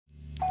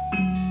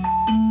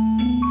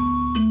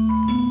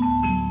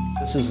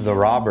This is the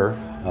Robber,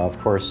 of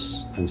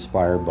course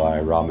inspired by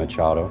Rob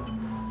Machado.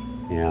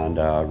 And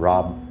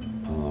Rob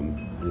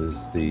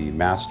is the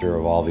master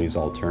of all these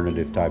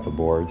alternative type of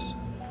boards.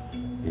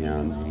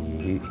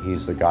 And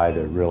he's the guy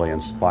that really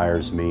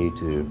inspires me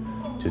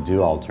to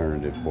do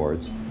alternative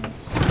boards.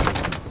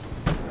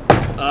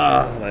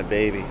 Ah, my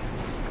baby.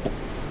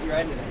 You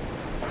riding today?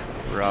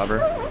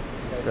 Robber.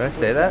 Did I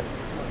say that?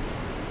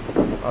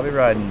 I'll be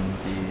riding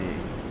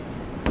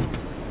the...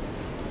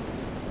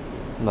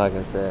 I'm not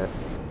gonna say it.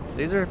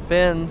 These are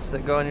fins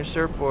that go on your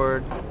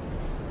surfboard.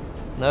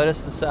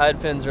 Notice the side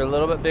fins are a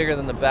little bit bigger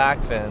than the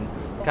back fin.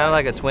 Kind of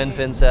like a twin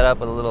fin setup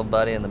with a little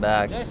buddy in the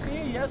back. Did I see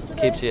you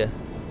yesterday?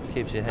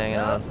 Keeps you hanging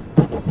on.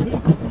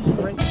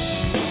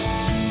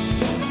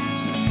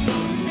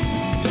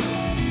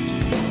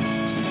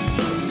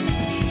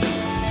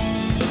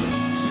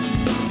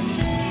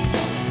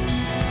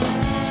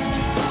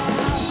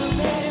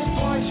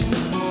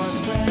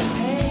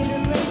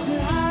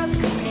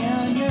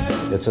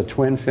 It's a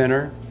twin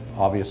finner,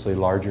 obviously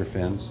larger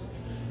fins,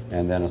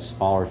 and then a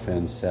smaller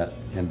fin set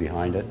in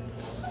behind it.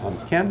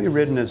 Can be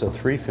ridden as a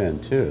 3-fin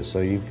too,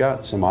 so you've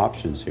got some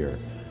options here.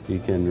 You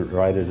can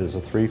ride it as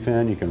a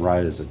 3-fin, you can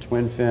ride it as a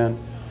twin fin,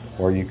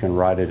 or you can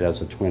ride it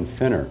as a twin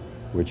finner,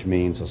 which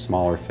means a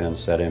smaller fin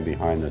set in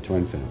behind the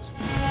twin fins.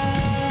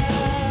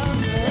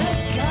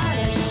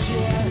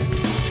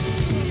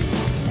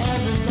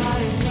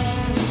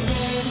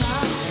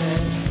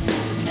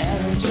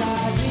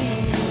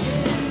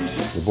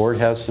 The board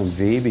has some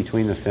V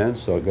between the fins,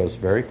 so it goes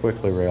very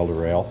quickly rail to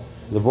rail.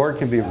 The board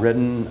can be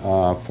ridden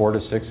 4 to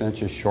 6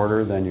 inches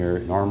shorter than your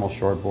normal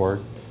short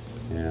board,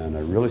 and I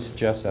really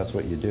suggest that's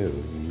what you do.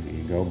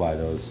 You go by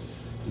those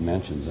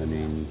dimensions. I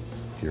mean,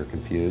 if you're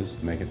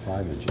confused, make it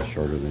 5 inches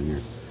shorter than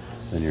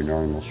your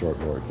normal short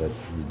board. But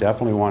you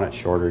definitely want it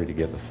shorter to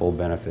get the full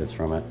benefits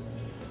from it.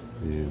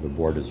 The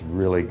board is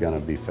really going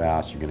to be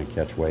fast. You're going to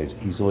catch waves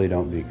easily.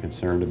 Don't be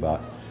concerned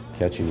about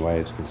catching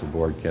waves because the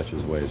board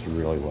catches waves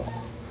really well.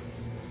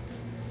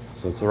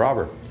 So it's the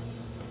Robber.